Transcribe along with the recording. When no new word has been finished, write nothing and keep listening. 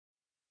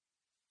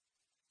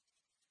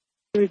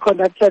We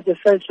conducted a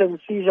search and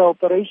seizure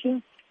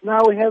operation. Now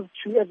we have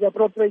to, at the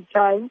appropriate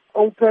time,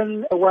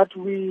 open what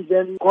we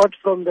then got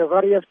from the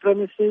various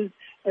premises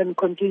and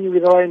continue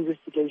with our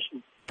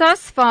investigation.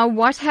 Thus far,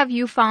 what have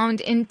you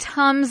found in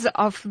terms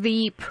of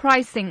the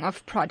pricing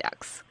of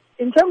products?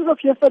 In terms of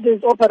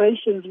yesterday's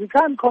operations, we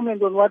can't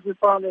comment on what we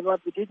found and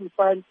what we didn't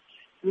find.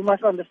 We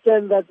must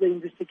understand that the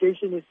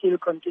investigation is still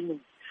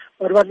continuing.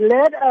 But what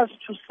led us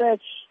to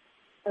search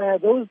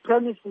those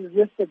premises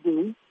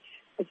yesterday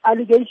is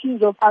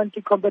allegations of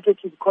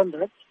anti-competitive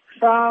conduct.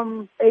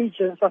 Some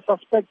agents are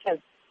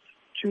suspected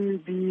to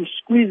be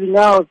squeezing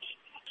out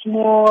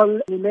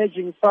small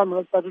emerging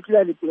farmers,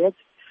 particularly blacks,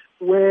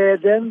 where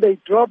then they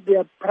drop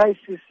their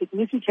prices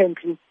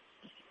significantly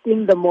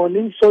in the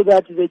morning so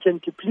that they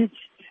can deplete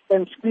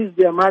and squeeze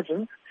their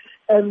margins,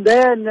 and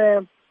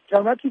then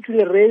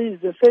dramatically raise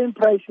the same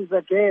prices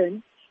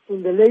again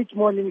in the late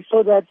morning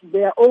so that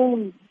their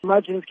own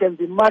margins can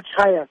be much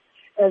higher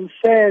and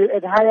sell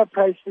at higher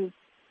prices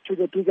to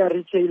the bigger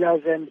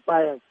retailers and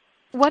buyers.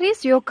 What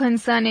is your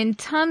concern in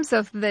terms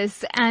of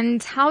this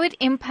and how it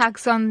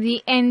impacts on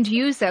the end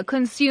user,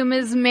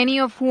 consumers, many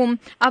of whom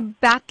are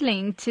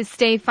battling to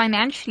stay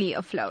financially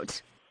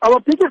afloat? Our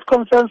biggest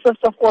concern,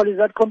 first of all, is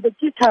that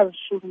competitors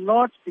should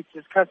not be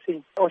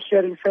discussing or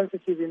sharing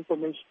sensitive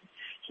information.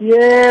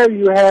 Here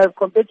you have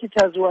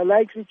competitors who are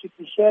likely to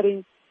be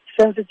sharing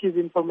sensitive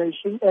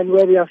information and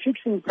where they are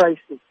fixing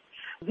prices.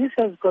 This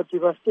has got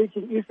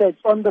devastating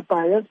effects on the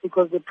buyers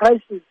because the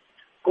prices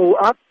go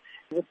up.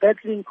 The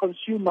battling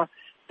consumer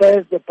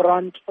bears the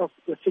brunt of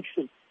the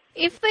fixing.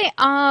 If there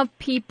are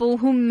people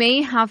who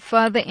may have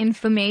further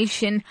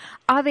information,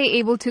 are they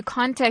able to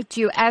contact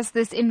you as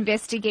this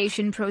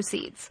investigation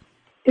proceeds?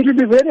 It will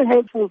be very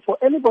helpful for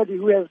anybody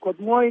who has got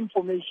more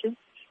information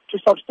to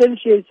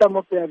substantiate some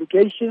of the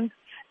allegations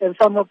and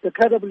some of the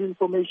credible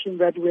information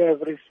that we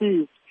have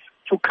received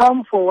to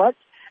come forward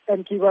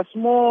and give us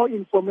more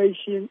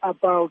information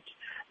about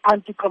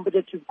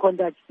anti-competitive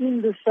conduct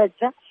in this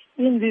sector,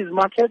 in these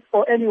markets,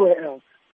 or anywhere else.